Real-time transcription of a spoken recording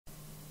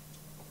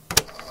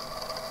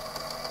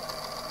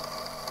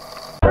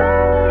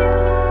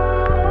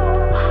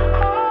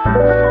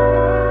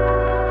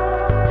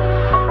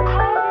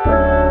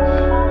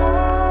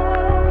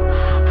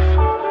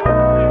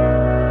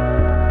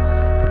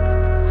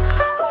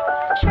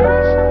เหมื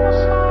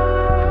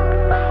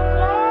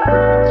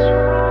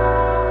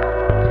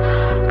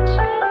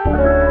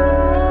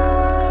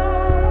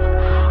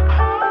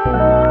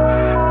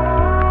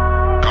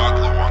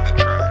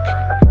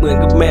อน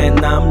กับแม่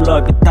น้ำลอ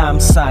ยไปตาม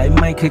สาย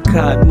ไม่เคยข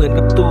าดเหมือน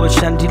กับตัว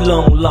ฉันที่ล่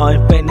องลอย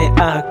ไปใน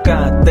อาก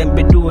าศเต็มไป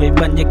ด้วย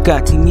บรรยากา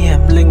ศที่เงีย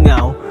บและเหงา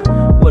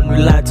วันเว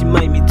ลาที่ไ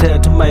ม่มีเธอ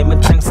ทำไมมัน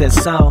ช่างแสน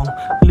เศร้า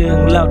เรื่อง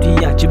เล่าที่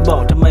อยากจะบอ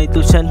กทำไมตั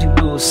วฉันถึง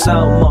ดูเศร้า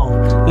หมอง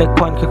และค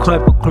วันค่อย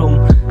ๆปกคลุม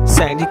แส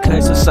งที่เค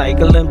ยสดใส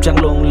ก็เริ่มจาง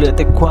ลงเหลือแ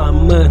ต่ความ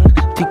มืด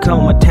ที่เข้า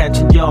มาแทน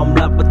ฉันยอม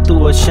รับว่าตั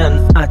วฉัน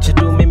อาจจะ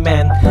ดูไม่แม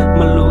นม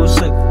ารู้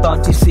สึกตอน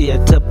ที่เสีย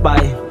เธอไป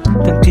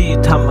ทั้งที่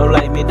ทำอะไร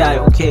ไม่ได้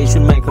โอเคฉั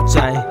นไม่เข้าใจ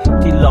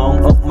ที่ลอง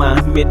ออกมา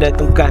ไม่ได้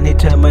ต้องการให้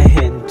เธอมาเ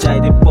ห็นใจ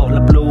ได้โปรด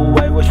รับรู้ไ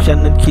ว้ว่าฉัน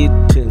นั้นคิด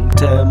ถึงเ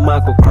ธอมา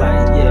กกว่าใคร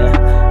yeah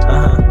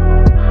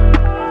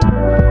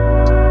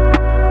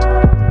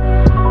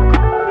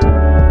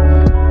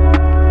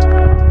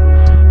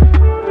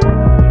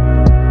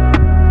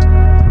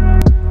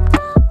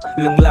เ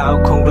รื่องราว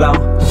ของเรา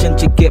ฉัน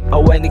จะเก็บเอ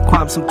าไว้ในคว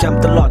ามทรงจ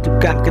ำตลอดทุก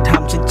การกระท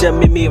ำฉันจะไ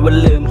ม่มีวัน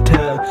ลืมเธ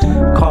อ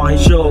ขอให้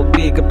โชค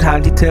ดีกับทาง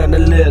ที่เธอ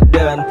นั้นเลือกเ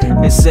ดิน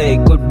I say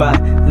goodbye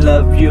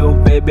love you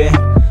baby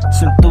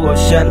ส่วนตัว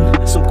ฉัน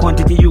สมควร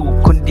ที่จะอยู่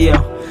คนเดียว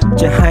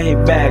จะให้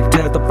แบกเธ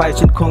อต่อไป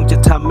ฉันคงจะ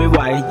ทำไม่ไหว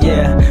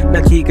yeah หน้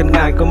าที่การง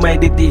านก็ไม่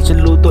ได้ดีฉัน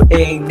รู้ตัวเอ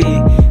งดี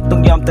ต้อ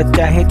งยอมตัดใจ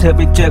ให้เธอไ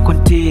ปเจอคน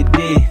ที่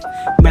ดี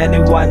แม้ใน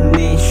วัน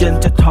นี้ฉัน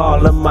จะท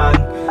รมาน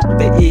แ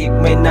ต่อีก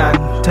ไม่นาน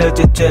เธอ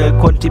จะเจอ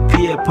คนที่เ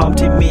พียบพร้อม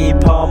ที่มี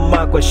พร้อมม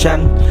ากกว่าฉัน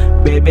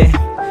baby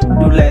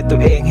ดูแลตัว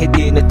เองให้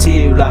ดีนะที่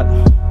รัก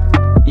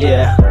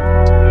yeah